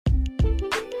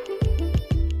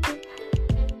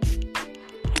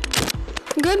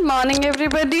Good morning,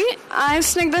 everybody. I'm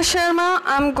Snigdha Sharma.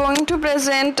 I'm going to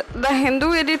present the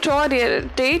Hindu editorial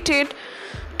dated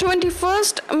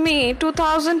 21st May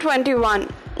 2021.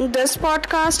 This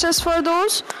podcast is for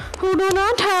those who do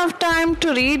not have time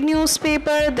to read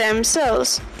newspaper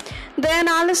themselves. The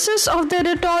analysis of the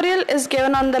editorial is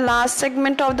given on the last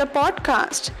segment of the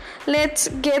podcast. Let's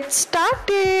get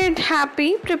started.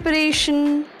 Happy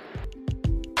preparation.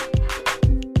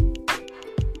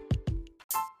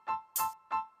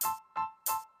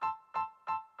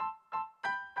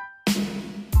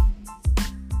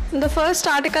 The first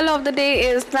article of the day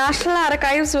is National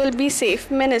Archives will be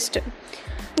safe, Minister.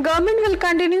 Government will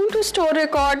continue to store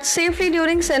records safely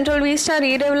during Central Vista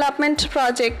redevelopment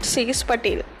project, says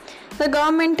Patel. The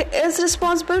government is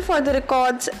responsible for the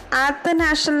records at the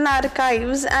National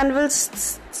Archives and will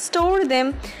store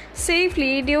them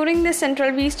safely during the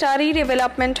Central Vista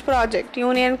redevelopment project,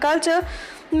 Union Culture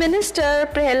Minister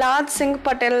Prahlad Singh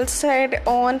Patel said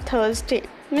on Thursday.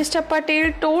 Mr.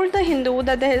 Patel told The Hindu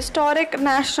that the historic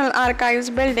National Archives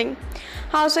building,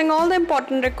 housing all the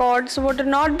important records, would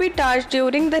not be touched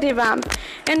during the revamp,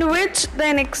 in which the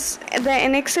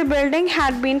annex building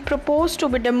had been proposed to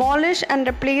be demolished and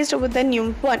replaced with a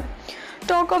new one.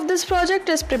 Talk of this project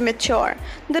is premature.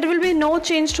 There will be no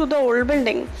change to the old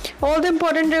building. All the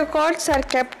important records are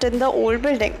kept in the old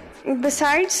building.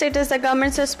 Besides, it is the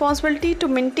government's responsibility to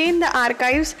maintain the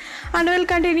archives and will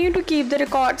continue to keep the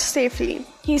records safely,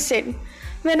 he said,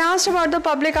 when asked about the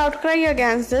public outcry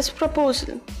against this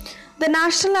proposal. The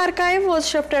National Archive was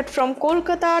shifted from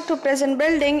Kolkata to present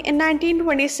building in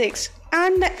 1926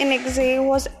 and the annex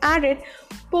was added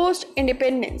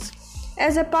post-independence.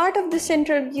 As a part of the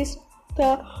Central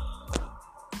Vista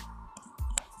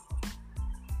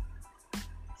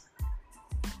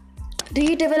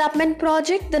redevelopment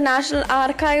project, the National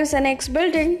Archives Annex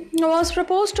building was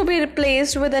proposed to be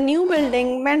replaced with a new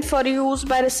building meant for use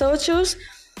by researchers,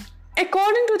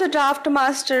 according to the draft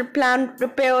master plan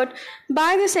prepared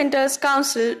by the Center's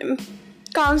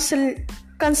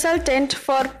consultant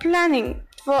for planning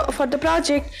for the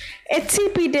project,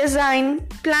 HCP Design,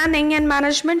 Planning and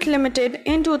Management Limited,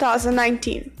 in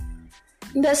 2019.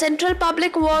 The Central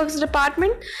Public Works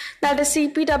Department, that is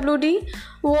CPWD,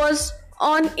 was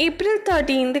on April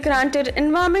 13, granted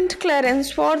environment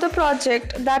clearance for the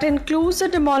project that includes the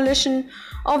demolition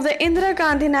of the Indira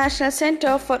Gandhi National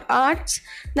Centre for Arts,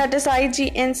 that is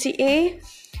IGNCA,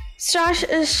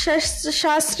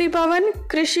 Shastri Bhavan,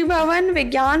 Krishi Bhavan,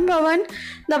 Vigyan Bhavan,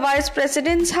 the Vice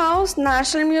President's House,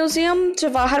 National Museum,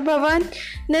 Jawahar Bhavan,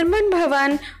 Nirman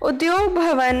Bhavan, Udyog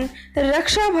Bhavan,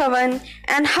 Raksha Bhavan,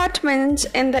 and hutments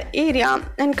in the area,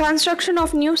 and construction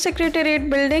of new Secretariat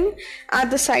building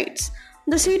at the sites.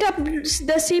 The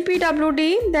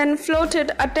CPWD then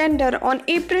floated a tender on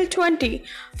April 20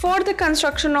 for the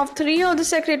construction of 3 of the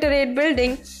Secretariat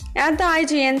building at the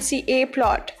IGNCA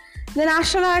plot. The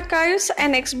National Archives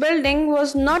Annex building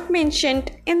was not mentioned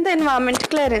in the environment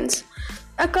clearance.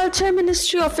 A Culture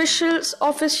Ministry officials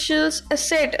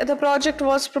said the project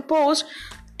was proposed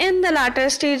in the latter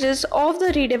stages of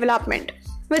the redevelopment,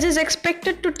 which is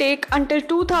expected to take until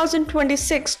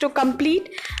 2026 to complete,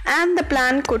 and the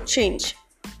plan could change.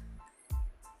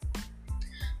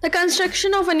 The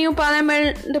construction of a new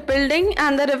Parliament building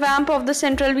and the revamp of the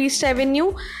Central Vista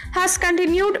Avenue has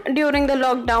continued during the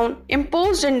lockdown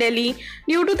imposed in Delhi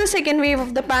due to the second wave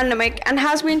of the pandemic and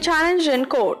has been challenged in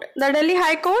court. The Delhi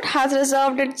High Court has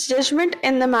reserved its judgment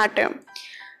in the matter,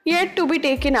 yet to be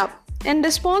taken up. In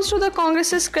response to the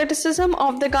Congress's criticism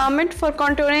of the government for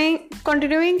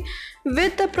continuing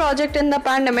with the project in the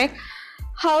pandemic,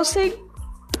 Housing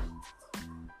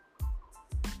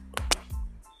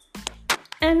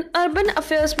and Urban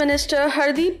Affairs Minister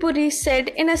Hardeep Puri said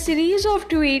in a series of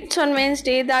tweets on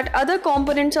Wednesday that other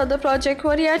components of the project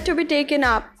were yet to be taken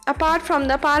up, apart from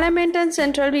the Parliament and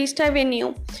Central Vista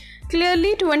Avenue.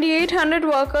 Clearly, 2,800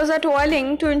 workers are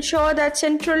toiling to ensure that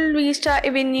Central Vista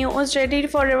Avenue is ready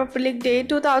for Republic Day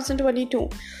 2022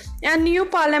 and new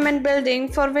Parliament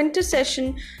building for winter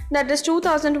session, that is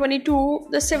 2022,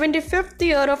 the 75th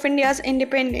year of India's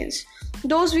independence.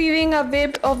 Those weaving a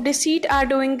web of deceit are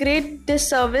doing great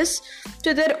disservice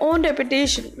to their own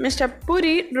reputation, Mr.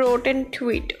 Puri wrote in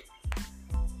tweet.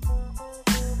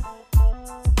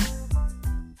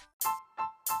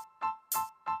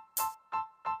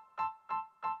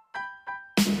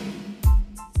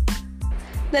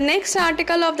 The next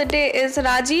article of the day is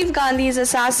Rajiv Gandhi's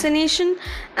assassination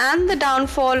and the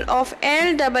downfall of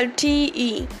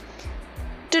LTTE.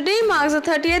 Today marks the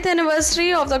 30th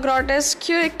anniversary of the grotesque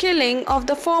killing of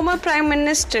the former Prime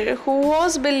Minister, who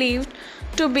was believed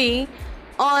to be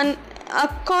on a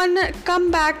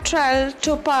comeback trial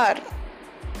to power.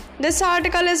 This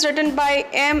article is written by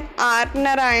M.R.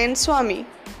 Narayan Swamy.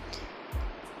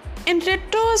 In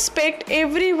retrospect,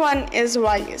 everyone is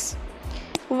wise.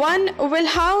 One will,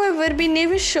 however, be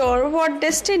never sure what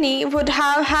destiny would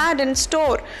have had in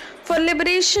store for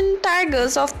liberation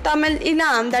tigers of Tamil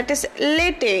Elam, that is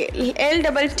Lete,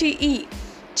 LTTE,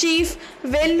 Chief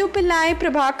Vellupillai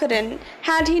Prabhakaran,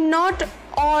 had he not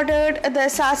ordered the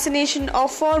assassination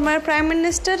of former Prime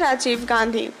Minister Rajiv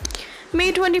Gandhi.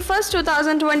 May 21,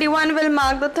 2021 will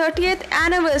mark the 30th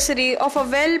anniversary of a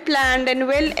well-planned and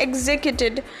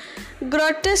well-executed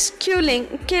grotesque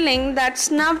killing that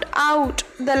snuffed out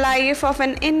the life of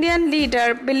an Indian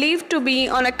leader believed to be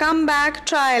on a comeback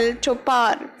trial to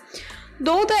power.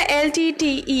 Though the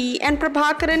LTTE and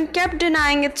Prabhakaran kept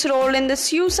denying its role in the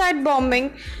suicide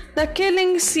bombing, the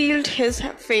killing sealed his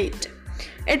fate.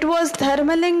 It was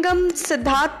Dharmalingam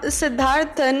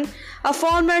Siddharthan, a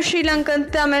former Sri Lankan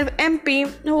Tamil MP,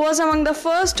 who was among the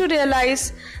first to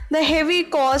realize the heavy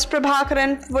cost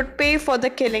Prabhakaran would pay for the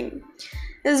killing.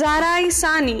 Zarai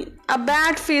Sani, a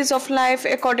bad phase of life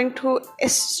according to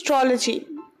astrology,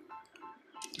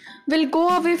 will go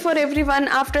away for everyone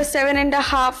after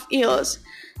 7.5 years.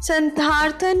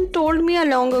 Siddharthan told me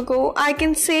long ago, I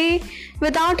can say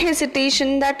without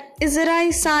hesitation that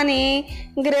Zarai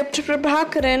Sani gripped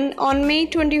Prabhakaran on May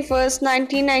 21,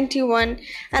 1991,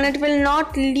 and it will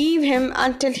not leave him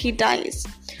until he dies.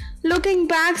 Looking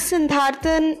back,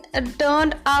 Siddharthan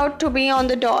turned out to be on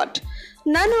the dot.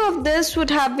 None of this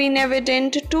would have been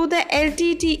evident to the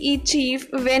LTTE chief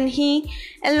when he,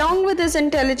 along with his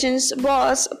intelligence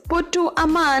boss, Puttu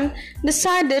Aman,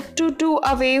 decided to do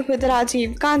away with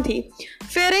Rajiv Gandhi,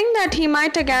 fearing that he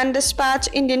might again dispatch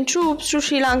Indian troops to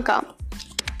Sri Lanka.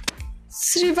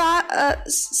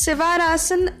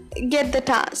 Sivarasan get the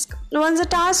task. Once the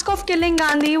task of killing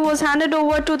Gandhi was handed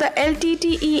over to the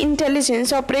LTTE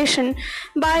intelligence operation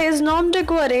by his nom de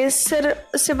guerre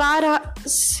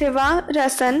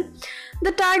Sivarasan,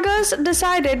 the Tigers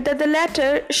decided that the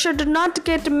latter should not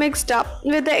get mixed up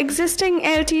with the existing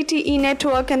LTTE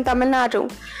network in Tamil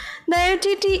Nadu. The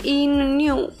LTTE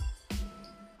knew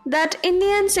that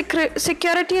Indian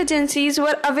security agencies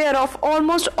were aware of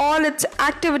almost all its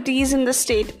activities in the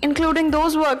state, including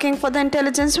those working for the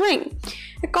intelligence wing.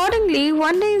 Accordingly,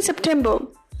 one day in September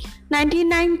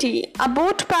 1990, a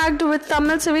boat packed with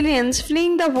Tamil civilians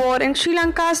fleeing the war in Sri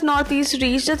Lanka's northeast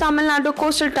reached the Tamil Nadu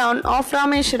coastal town of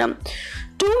Rameswaram.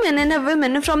 2 men and a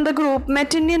woman from the group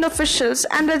met Indian officials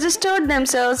and registered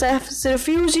themselves as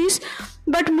refugees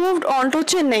but moved on to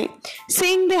Chennai,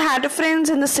 saying they had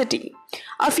friends in the city.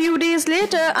 A few days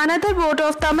later, another boat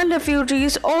of Tamil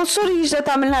refugees also reached the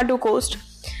Tamil Nadu coast.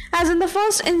 As in the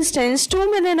first instance,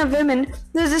 2 men and a woman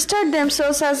registered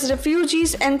themselves as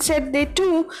refugees and said they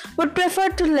too would prefer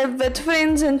to live with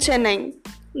friends in Chennai.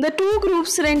 The two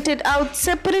groups rented out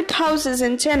separate houses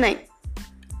in Chennai,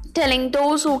 telling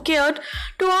those who cared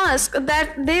to ask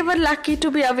that they were lucky to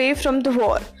be away from the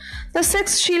war. The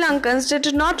 6 Sri Lankans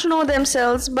did not know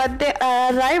themselves, but their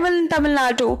arrival in Tamil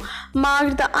Nadu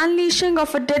marked the unleashing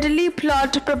of a deadly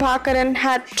plot Prabhakaran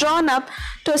had drawn up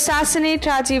to assassinate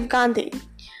Rajiv Gandhi.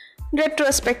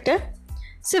 Retrospective.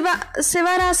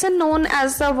 Sivarasan, known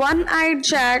as the One-Eyed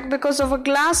Jack because of a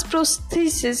glass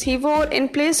prosthesis he wore in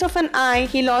place of an eye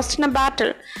he lost in a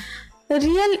battle,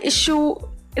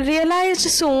 realized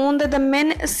soon that the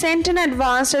men sent in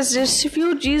advance as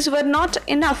refugees were not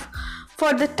enough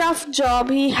for the tough job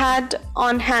he had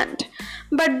on hand.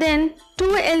 But then, 2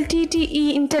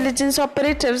 LTTE intelligence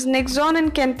operatives, Nixon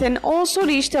and Kenthin, also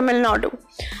reached Tamil Nadu.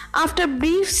 After a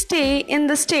brief stay in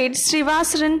the state,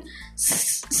 Sivarasan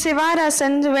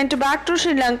went back to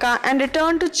Sri Lanka and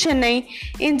returned to Chennai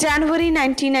in January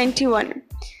 1991.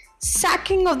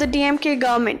 Sacking of the DMK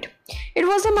government. It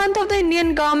was the month of the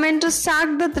Indian government to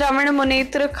sack the Dravida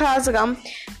Munnetra Kazhagam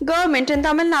government in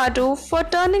Tamil Nadu for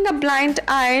turning a blind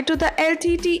eye to the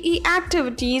LTTE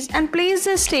activities and place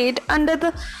the state under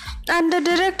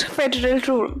direct federal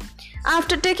rule.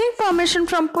 After taking permission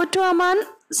from Puttu Aman,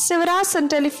 Sivarasan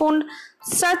telephoned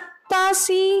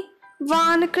Sattasi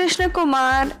Van Krishna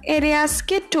Kumar alias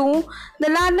Kittu, the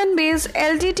London-based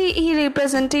LTTE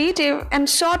representative, and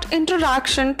sought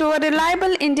introduction to a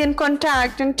reliable Indian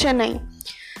contact in Chennai.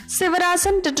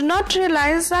 Sivarasan did not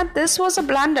realize that this was a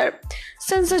blunder,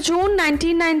 since the June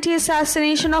 1990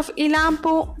 assassination of Elam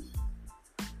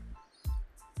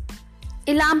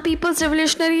People's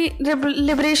Revolutionary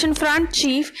Liberation Front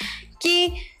chief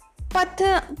K.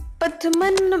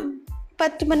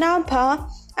 Padmanabha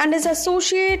and his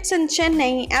associates in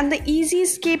Chennai and the easy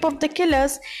escape of the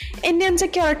killers, Indian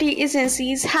security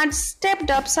agencies had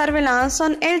stepped up surveillance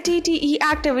on LTTE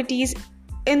activities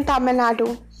in Tamil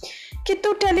Nadu.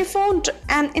 Kittu telephoned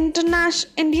an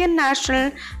Indian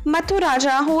national, Mathu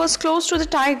Raja, who was close to the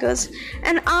Tigers,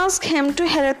 and asked him to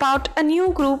help out a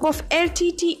new group of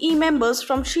LTTE members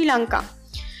from Sri Lanka.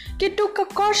 Kittu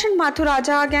cautioned Mathu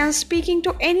Raja against speaking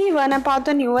to anyone about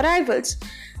the new arrivals.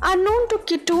 Unknown to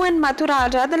Kittu and Mathu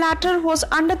Raja, the latter was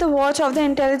under the watch of the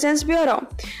Intelligence Bureau.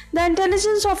 The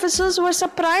intelligence officers were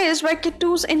surprised by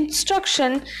Kittu's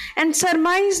instruction and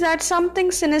surmised that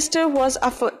something sinister was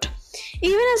afoot.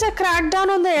 Even as a crackdown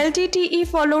on the LTTE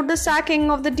followed the sacking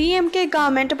of the DMK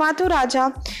government, Mathu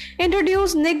Raja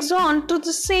introduced Nixon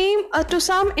to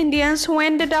some Indians who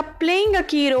ended up playing a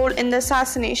key role in the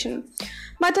assassination.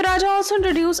 Mathu Raja also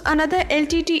introduced another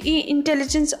LTTE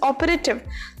intelligence operative,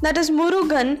 that is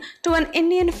Murugan, to an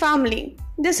Indian family.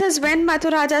 This is when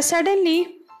Mathu Raja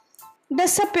suddenly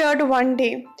disappeared one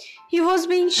day. He was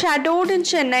being shadowed in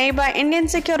Chennai by Indian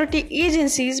security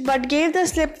agencies but gave the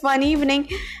slip one evening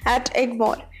at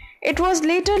Egmore. It was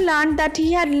later learned that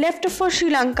he had left for Sri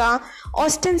Lanka,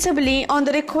 ostensibly on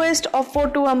the request of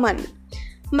Potu Aman.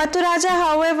 Mathu Raja,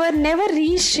 however, never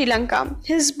reached Sri Lanka.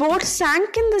 His boat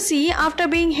sank in the sea after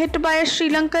being hit by a Sri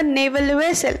Lankan naval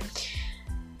vessel.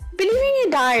 Believing he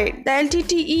died, the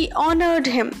LTTE honored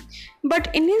him. But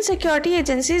Indian security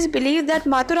agencies believe that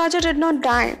Mathu Raja did not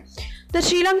die. The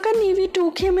Sri Lankan Navy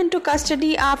took him into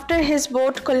custody after his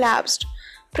boat collapsed.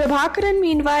 Prabhakaran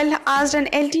meanwhile asked an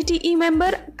LTTE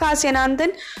member,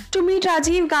 Kasyanandan, to meet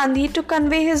Rajiv Gandhi to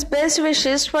convey his best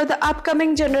wishes for the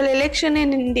upcoming general election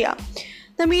in India.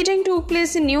 The meeting took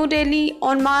place in New Delhi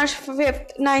on March 5,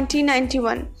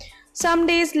 1991. Some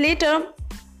days later,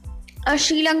 a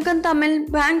Sri Lankan Tamil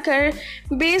banker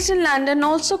based in London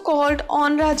also called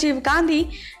on Rajiv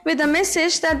Gandhi with a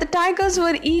message that the Tigers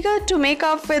were eager to make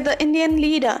up with the Indian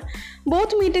leader.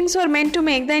 Both meetings were meant to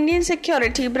make the Indian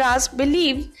security brass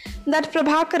believe that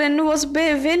Prabhakaran was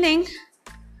willing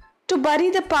to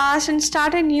bury the past and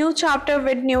start a new chapter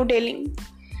with New Delhi.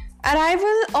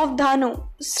 Arrival of Dhanu.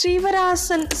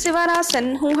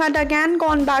 Sivarasan, who had again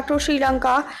gone back to Sri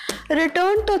Lanka,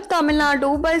 returned to Tamil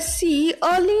Nadu by sea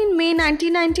early in May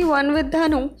 1991 with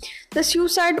Dhanu, the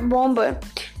suicide bomber.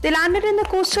 They landed in the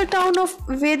coastal town of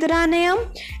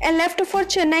Vedaranayam and left for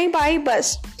Chennai by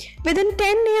bus. Within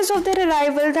 10 days of their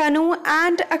arrival, Dhanu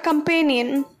and a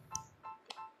companion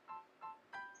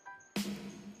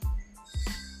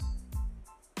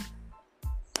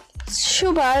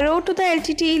Shubha wrote to the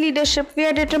LTTE leadership, "We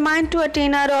are determined to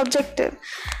attain our objective."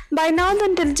 By now, the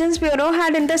Intelligence Bureau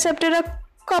had intercepted a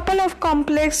couple of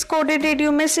complex coded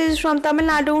radio messages from Tamil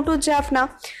Nadu to Jaffna.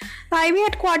 The IB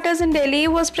headquarters in Delhi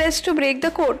was pressed to break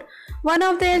the code. One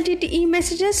of the LTTE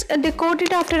messages,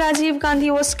 decoded after Rajiv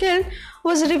Gandhi was killed,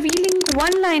 was revealing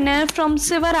one-liner from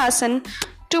Sivarasan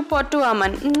to Potu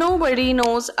Aman. Nobody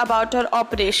knows about her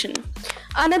operation.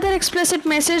 Another explicit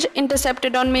message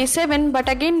intercepted on May 7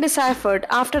 but again deciphered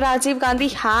after Rajiv Gandhi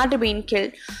had been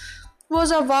killed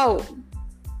was a vow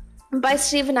by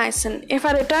Srinivasan. "If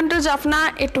I return to Jaffna,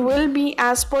 it will be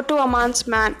as Potu Aman's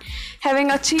man,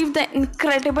 having achieved the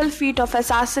incredible feat of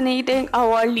assassinating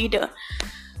our leader."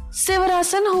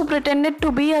 Sivarasan, who pretended to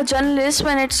be a journalist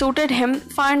when it suited him,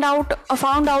 found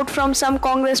out from some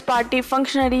Congress party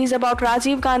functionaries about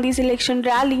Rajiv Gandhi's election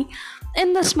rally in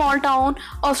the small town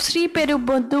of Sri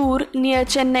Perumbudur near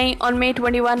Chennai on May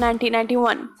 21,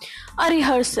 1991. A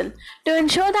rehearsal. To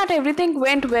ensure that everything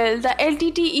went well, the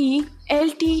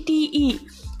LTTE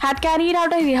had carried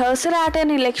out a rehearsal at an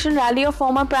election rally of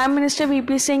former Prime Minister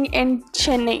VP Singh in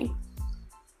Chennai.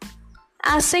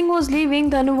 As Singh was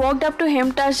leaving, Dhanu walked up to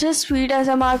him, touched his feet as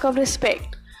a mark of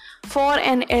respect for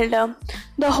an elder.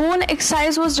 The whole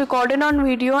exercise was recorded on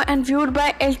video and viewed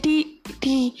by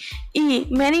LTTE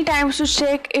many times to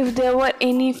check if there were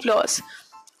any flaws.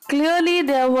 Clearly,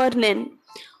 there were none.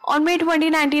 On May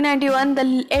 20, 1991,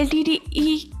 the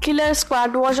LTTE Killer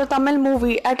Squad watched a Tamil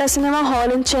movie at a cinema hall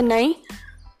in Chennai.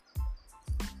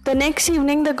 The next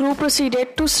evening, the group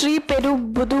proceeded to Sri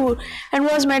Perumbudur and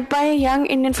was met by a young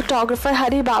Indian photographer,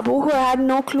 Hari Babu, who had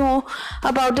no clue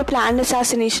about the planned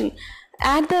assassination.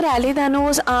 At the rally, Dhanu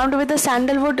was armed with a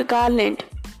sandalwood garland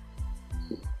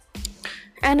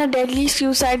and a deadly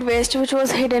suicide vest, which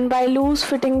was hidden by a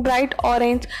loose-fitting bright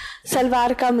orange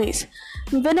salwar kameez.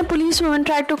 When a policewoman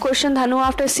tried to question Dhanu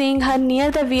after seeing her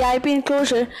near the VIP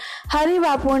enclosure, Hari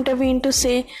Babu intervened to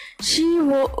say she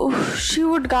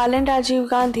would garland Rajiv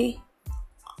Gandhi.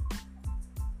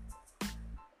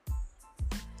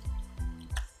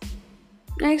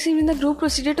 Next evening, the group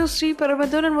proceeded to Sri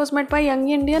Perumbudur and was met by young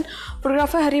Indian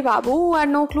photographer Hari Babu, who had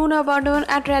no clue about her.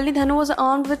 At rally, Dhanu was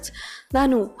armed with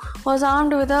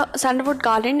a sandalwood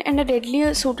garland and a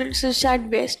deadly suited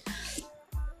suicide vest.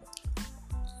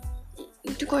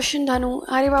 To question Dhanu,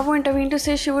 Hari Babu intervened to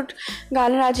say she would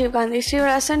gala Rajiv Gandhi. She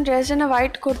was dressed in a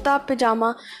white kurta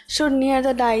pajama, stood near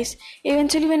the dais.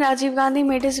 Eventually, when Rajiv Gandhi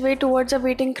made his way towards a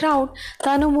waiting crowd,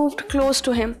 Dhanu moved close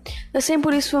to him. The same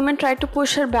policewoman tried to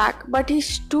push her back, but he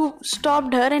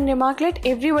stopped her and remarked, "Let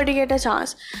everybody get a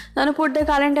chance." Dhanu put the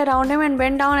garland around him and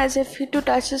bent down as if to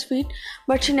touch his feet,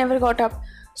 but she never got up.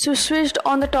 She switched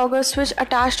on the toggle switch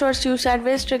attached to her suicide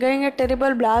vest, triggering a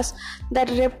terrible blast that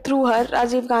ripped through her,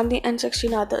 Rajiv Gandhi, and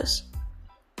 16 others.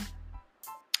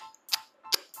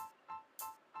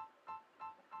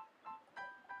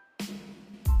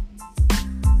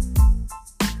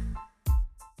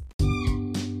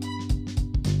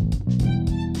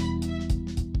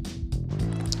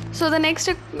 So the next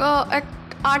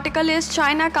article is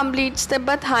China completes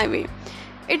Tibet Highway.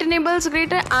 It enables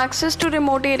greater access to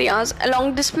remote areas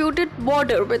along disputed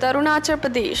border with Arunachal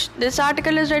Pradesh. This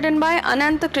article is written by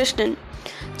Anant Krishnan.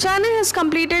 China has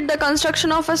completed the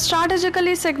construction of a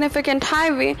strategically significant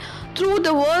highway through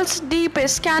the world's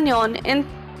deepest canyon in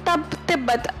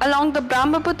Tibet along the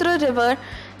Brahmaputra River,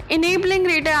 enabling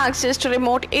greater access to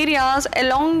remote areas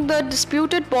along the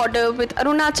disputed border with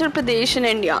Arunachal Pradesh in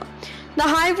India. The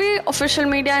highway, official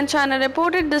media in China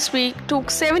reported this week, took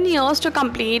 7 years to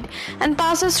complete and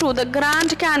passes through the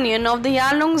Grand Canyon of the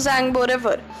Yalung Zangbo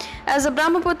River, as the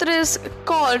Brahmaputra is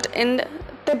called in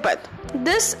Tibet.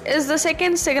 This is the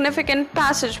second significant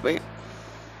passageway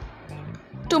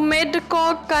to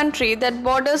mid-Kog country that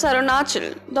borders Arunachal,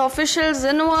 the official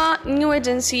Xinhua news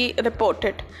agency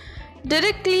reported,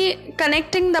 directly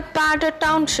connecting the Pata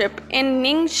township in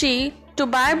Ningxi to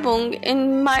Baibung in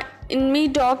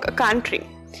Midog country.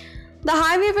 The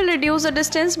highway will reduce the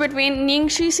distance between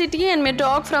Ningxi city and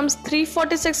Midog from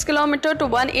 346 km to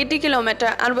 180 km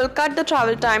and will cut the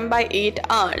travel time by 8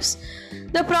 hours.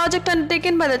 The project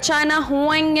undertaken by the China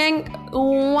Huangning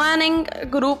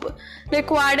Group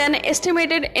required an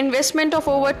estimated investment of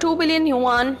over 2 billion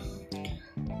yuan,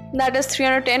 that is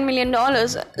 $310 million,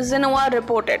 Xinhua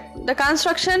reported. The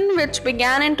construction, which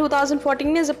began in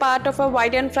 2014, is a part of a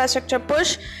wider infrastructure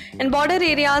push in border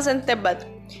areas in Tibet.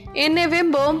 In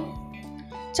November,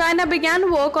 China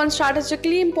began work on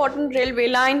strategically important railway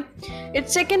line,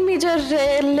 its second major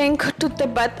rail link to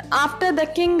Tibet after the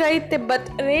Qinghai-Tibet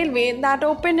Railway that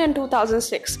opened in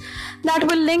 2006, that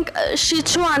will link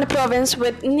Sichuan province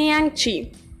with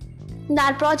Niangxi.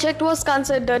 That project was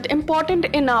considered important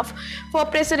enough for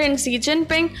President Xi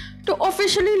Jinping to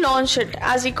officially launch it,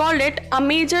 as he called it, a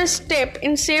major step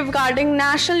in safeguarding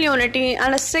national unity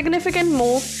and a significant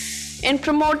move in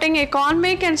promoting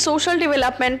economic and social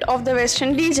development of the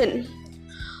Western region.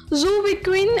 Zhu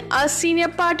Biqin, a senior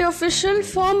party official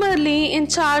formerly in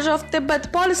charge of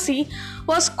Tibet policy,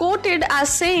 was quoted as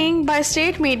saying by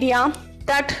state media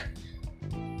that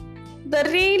the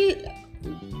railway,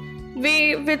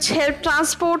 which helped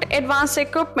transport advanced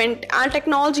equipment and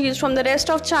technologies from the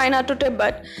rest of China to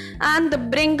Tibet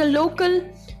and bring local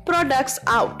products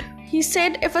out. He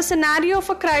said if a scenario of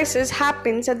a crisis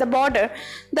happens at the border,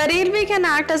 the railway can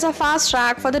act as a fast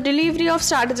track for the delivery of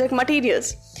strategic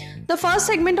materials. The first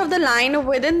segment of the line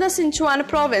within the Sichuan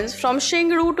province from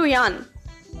Xingru to Yan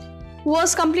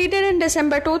was completed in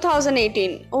December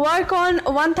 2018. Work on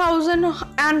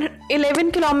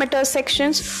 1,011 km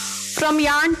sections from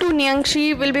Yan to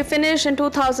Niangxi will be finished in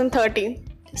 2030.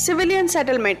 Civilian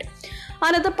settlement.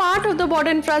 Another part of the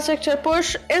border infrastructure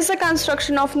push is the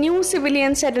construction of new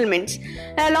civilian settlements,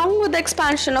 along with the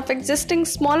expansion of existing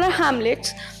smaller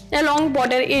hamlets along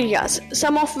border areas,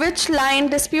 some of which lie in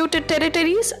disputed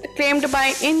territories claimed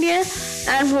by India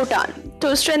and Bhutan,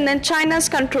 to strengthen China's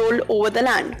control over the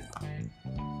land.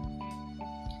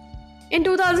 In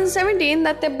 2017,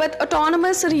 the Tibet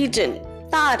Autonomous Region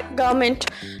TAR government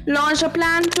launched a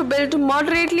plan to build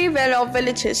moderately well-off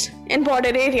villages in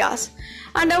border areas,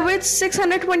 under which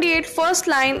 628 first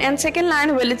line and second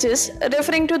line villages,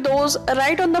 referring to those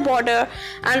right on the border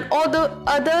and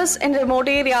others in remote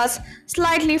areas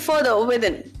slightly further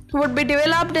within, would be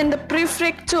developed in the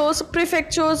prefectures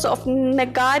of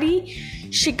Nagari,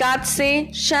 Shigatse,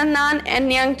 Shannan and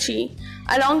Niangxi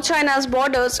along China's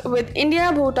borders with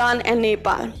India, Bhutan and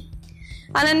Nepal.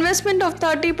 An investment of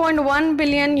 30.1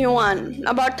 billion yuan,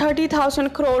 about 30,000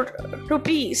 crore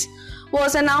rupees,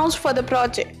 was announced for the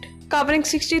project, covering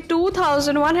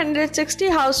 62,160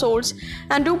 households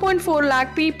and 2.4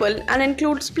 lakh people, and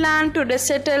includes plan to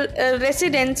resettle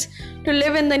residents to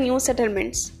live in the new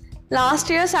settlements. Last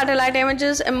year, satellite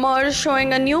images emerged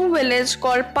showing a new village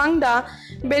called Pangda,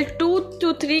 built 2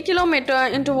 to 3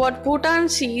 km into what Bhutan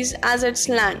sees as its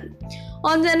land.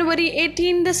 On January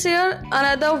 18 this year,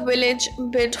 another village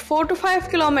bit 4 to 5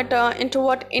 km into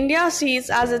what India sees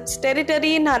as its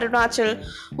territory in Arunachal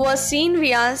was seen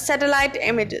via satellite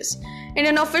images.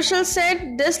 Indian officials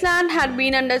said this land had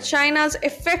been under China's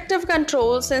effective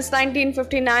control since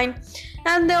 1959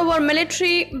 and there were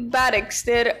military barracks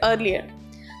there earlier.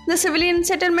 The civilian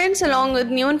settlements, along with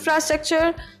new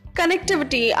infrastructure,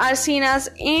 connectivity, are seen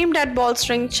as aimed at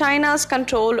bolstering China's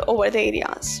control over the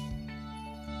areas.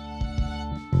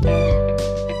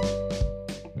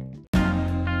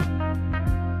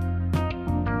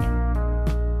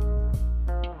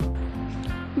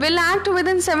 Will act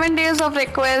within 7 days of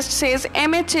request, says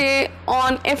MHA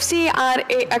on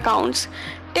FCRA accounts.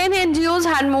 10 NGOs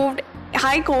had moved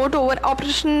High Court over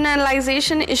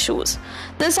operationalization issues.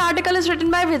 This article is written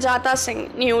by Vijata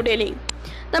Singh, New Delhi.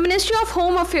 The Ministry of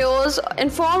Home Affairs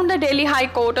informed the Delhi High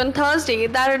Court on Thursday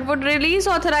that it would release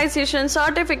authorization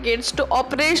certificates to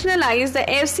operationalize the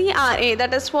FCRA,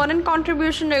 that is Foreign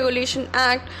Contribution Regulation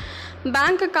Act,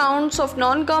 bank accounts of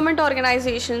non-government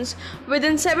organizations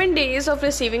within 7 days of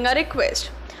receiving a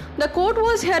request. The court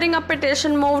was hearing a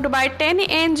petition moved by 10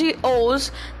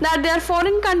 NGOs that their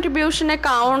foreign contribution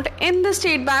account in the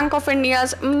State Bank of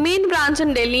India's main branch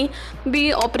in Delhi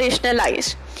be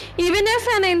operationalized. Even if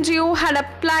an NGO had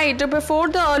applied before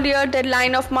the earlier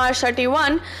deadline of March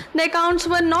 31, the accounts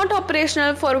were not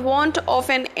operational for want of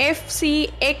an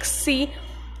FCXC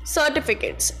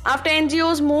certificates. After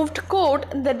NGOs moved court,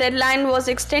 the deadline was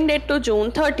extended to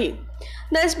June 30.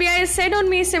 The SBI said on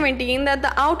May 17 that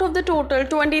out of the total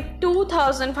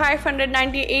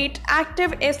 22,598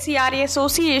 active FCRA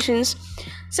associations,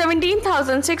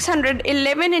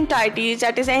 17,611 entities,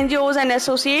 that is NGOs and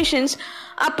associations,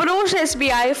 approached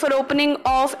SBI for opening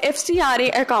of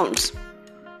FCRA accounts.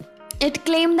 It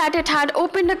claimed that it had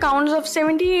opened accounts of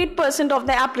 78% of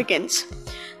the applicants.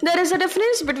 There is a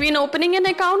difference between opening an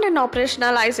account and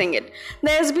operationalizing it. The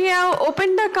SBI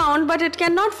opened the account, but it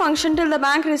cannot function till the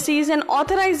bank receives an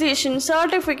authorization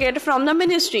certificate from the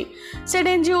ministry, said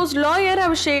NGO's lawyer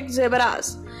Abhishek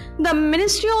Zebaraz. The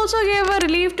ministry also gave a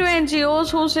relief to NGOs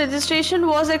whose registration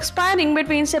was expiring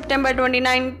between September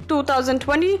 29,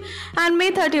 2020 and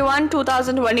May 31,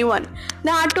 2021.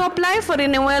 They had to apply for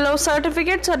renewal of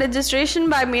certificates or registration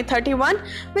by May 31,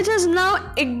 which has now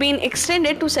been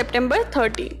extended to September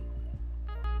 30.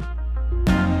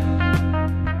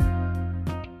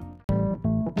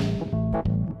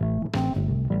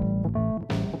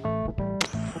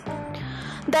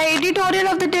 The editorial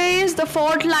of the day is the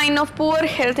fault line of poor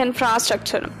health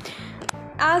infrastructure.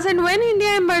 As and when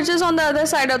India emerges on the other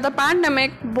side of the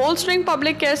pandemic, bolstering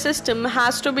public care system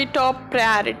has to be top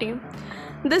priority.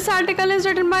 This article is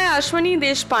written by Ashwani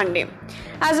Deshpande.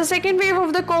 As the second wave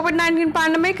of the COVID-19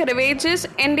 pandemic ravages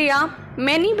India,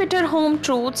 many bitter home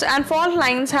truths and fault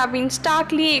lines have been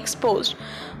starkly exposed.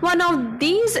 One of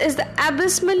these is the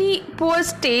abysmally poor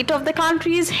state of the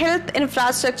country's health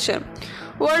infrastructure.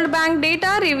 World Bank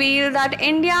data reveal that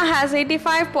India has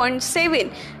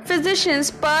 85.7 physicians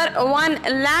per 1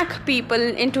 lakh people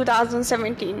in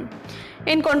 2017.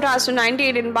 In contrast to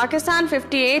 98 in Pakistan,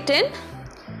 58 in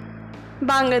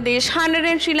Bangladesh, 100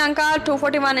 in Sri Lanka,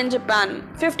 241 in Japan,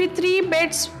 53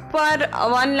 beds per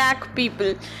 1 lakh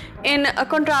people. In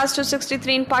contrast to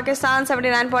 63 in Pakistan,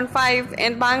 79.5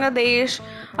 in Bangladesh,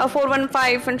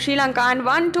 415 in Sri Lanka and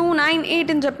 1298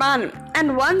 in Japan, and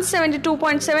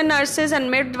 172.7 nurses and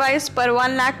midwives per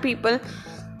 1 lakh people.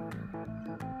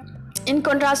 In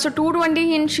contrast to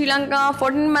 220 in Sri Lanka,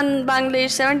 14 in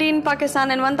Bangladesh, 17 in Pakistan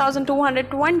and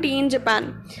 1220 in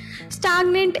Japan.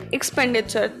 Stagnant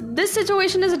expenditure. This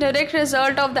situation is a direct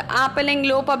result of the appalling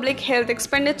low public health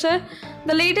expenditure.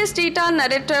 The latest data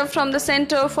narrative from the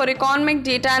Center for Economic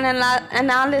Data and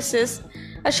Analysis,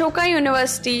 Ashoka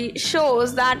University,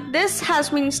 shows that this has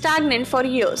been stagnant for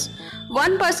years.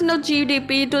 1% of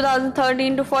GDP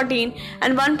 2013 to 14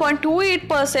 and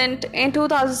 1.28% in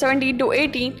 2017 to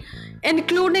 18,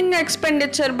 including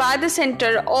expenditure by the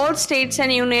center, all states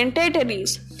and union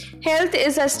territories. Health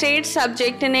is a state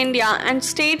subject in India, and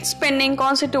state spending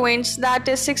constitutes, that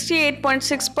is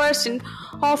 68.6%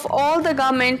 of all the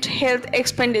government health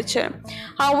expenditure.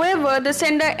 However, the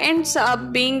center ends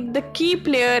up being the key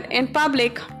player in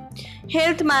public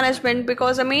health management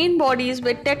because the main bodies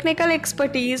with technical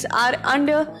expertise are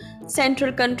under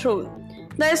central control.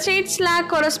 The states lack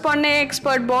corresponding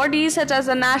expert bodies such as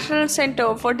the National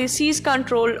Center for Disease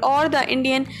Control or the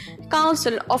Indian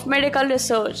Council of Medical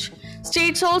Research.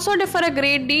 States also differ a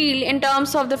great deal in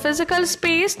terms of the physical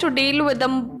space to deal with the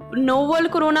novel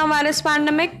coronavirus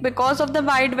pandemic because of the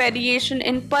wide variation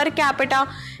in per capita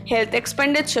health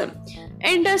expenditure.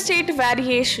 Interstate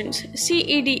variations.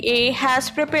 CEDA has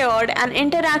prepared an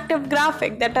interactive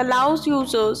graphic that allows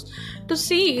users to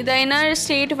see the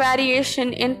interstate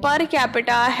variation in per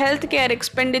capita healthcare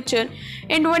expenditure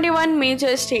in 21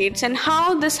 major states and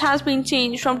how this has been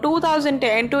changed from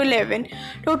 2010 to 11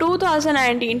 to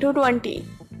 2019 to 20.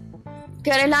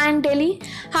 Kerala and Delhi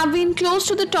have been close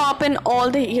to the top in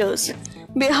all the years.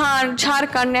 Bihar,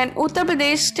 Jharkhand, and Uttar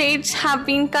Pradesh states have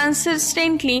been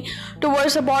consistently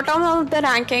towards the bottom of the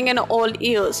ranking in all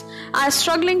years, are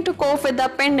struggling to cope with the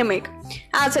pandemic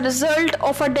as a result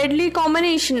of a deadly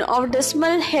combination of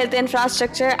dismal health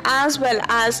infrastructure as well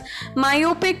as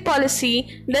myopic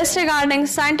policy disregarding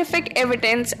scientific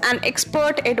evidence and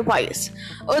expert advice.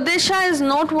 Odisha is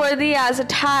noteworthy as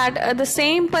it had the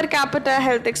same per capita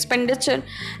health expenditure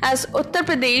as Uttar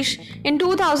Pradesh in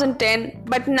 2010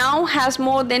 but now has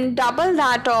more than double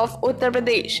that of Uttar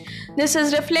Pradesh. This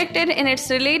is reflected in its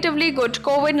relatively good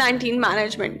COVID-19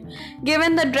 management.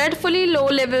 Given the dreadfully low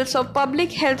levels of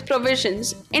public health provisions,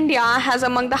 India has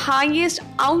among the highest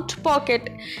out-of-pocket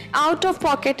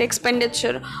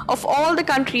expenditure of all the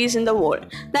countries in the world.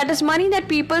 That is money that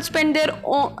people spend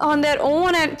on their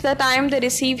own at the time they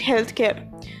receive health care.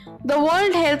 The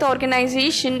World Health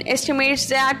Organization estimates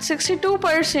that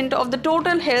 62% of the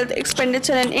total health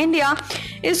expenditure in India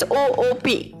is OOP,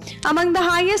 among the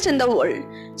highest in the world.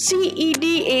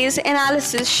 CEDA's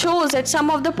analysis shows that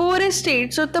some of the poorest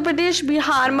states, Uttar Pradesh,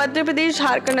 Bihar, Madhya Pradesh,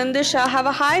 Jharkhand, and Odisha, have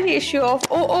a high ratio of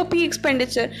OOP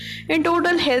expenditure in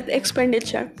total health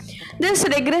expenditure. This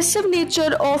regressive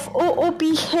nature of OOP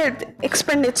health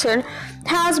expenditure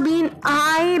has been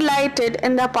highlighted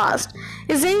in the past.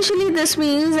 Essentially, this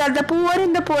means that the poor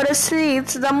in the poorest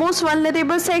states, the most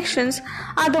vulnerable sections,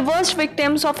 are the worst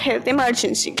victims of health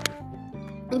emergency.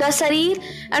 The surreal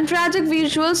and tragic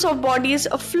visuals of bodies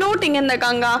floating in the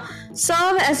Ganga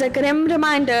serve as a grim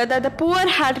reminder that the poor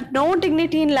had no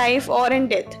dignity in life or in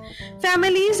death.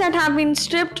 Families that have been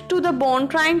stripped to the bone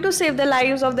trying to save the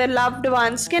lives of their loved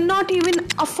ones cannot even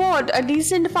afford a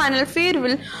decent final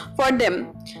farewell for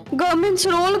them. Government's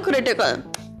role critical.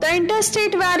 The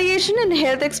interstate variation in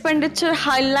health expenditure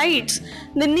highlights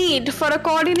the need for a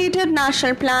coordinated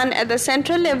national plan at the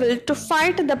central level to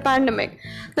fight the pandemic.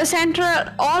 The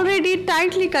centre already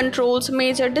tightly controls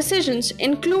major decisions,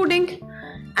 including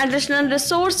additional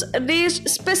resource raised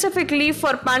specifically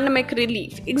for pandemic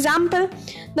relief. Example,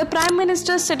 the Prime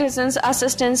Minister's Citizens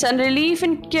Assistance and Relief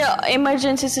in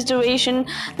Emergency Situation,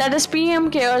 that is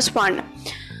PM CARES Fund.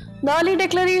 The early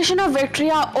declaration of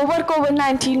victory over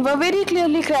COVID-19 were very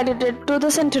clearly credited to the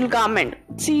central government.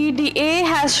 CEDA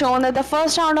has shown that the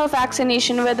first round of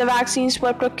vaccination, where the vaccines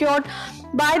were procured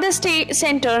by the state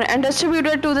center and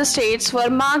distributed to the states,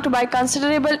 were marked by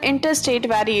considerable interstate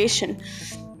variation,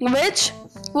 which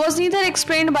was neither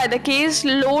explained by the case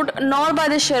load nor by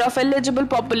the share of eligible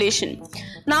population.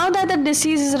 Now that the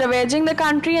disease is ravaging the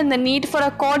country and the need for a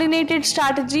coordinated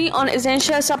strategy on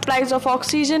essential supplies of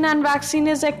oxygen and vaccine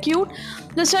is acute,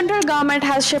 the central government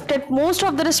has shifted most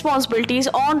of the responsibilities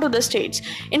onto the states,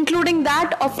 including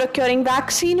that of procuring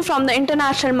vaccine from the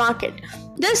international market.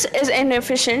 This is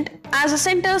inefficient, as the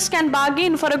centers can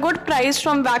bargain for a good price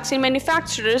from vaccine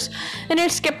manufacturers in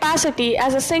its capacity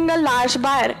as a single large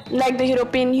buyer, like the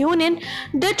European Union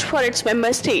did for its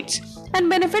member states, and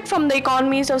benefit from the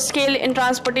economies of scale in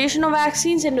transportation of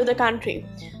vaccines into the country.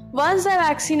 Once the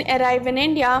vaccine arrive in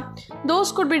India,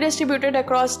 those could be distributed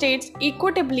across states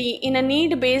equitably in a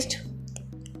need-based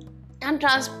and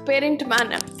transparent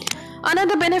manner.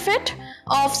 Another benefit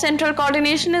of central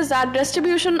coordination is that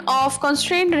distribution of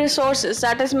constrained resources,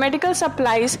 that is medical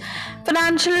supplies,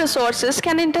 financial resources,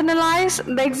 can internalize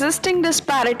the existing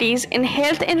disparities in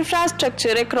health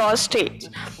infrastructure across states.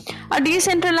 A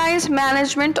decentralized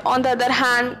management, on the other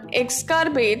hand,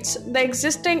 exacerbates the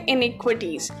existing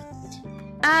inequities,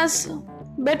 as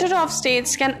better off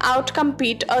states can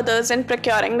outcompete others in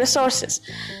procuring resources.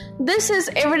 This is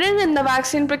evident in the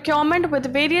vaccine procurement,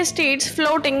 with various states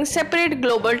floating separate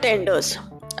global tenders.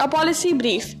 A policy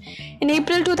brief. In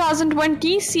April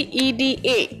 2020,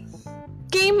 CEDA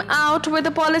came out with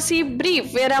a policy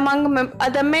brief where, among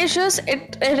other measures,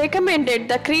 it recommended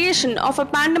the creation of a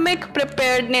pandemic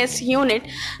preparedness unit,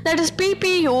 that is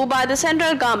PPU, by the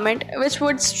central government, which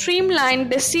would streamline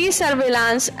disease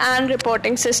surveillance and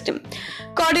reporting system,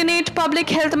 coordinate public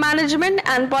health management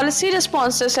and policy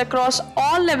responses across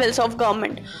all levels of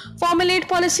government, formulate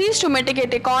policies to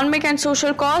mitigate economic and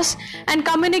social costs, and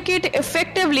communicate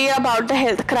effectively about the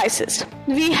health crisis.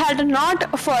 We had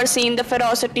not foreseen the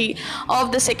ferocity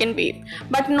of the second wave,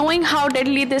 but knowing how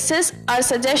deadly this is, our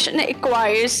suggestion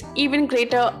acquires even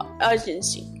greater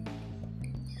urgency.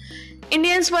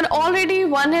 Indians were already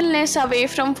one illness away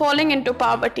from falling into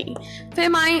poverty.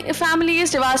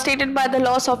 Families devastated by the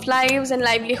loss of lives and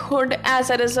livelihood as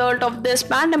a result of this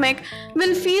pandemic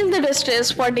will feel the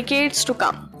distress for decades to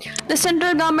come. The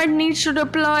central government needs to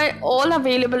deploy all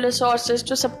available resources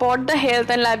to support the health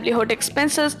and livelihood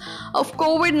expenses of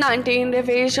COVID-19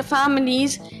 ravaged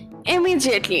families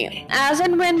immediately. As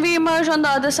and when we emerge on the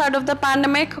other side of the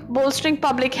pandemic, bolstering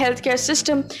public healthcare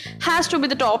system has to be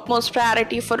the topmost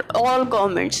priority for all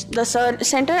governments, the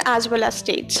center as well as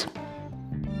states.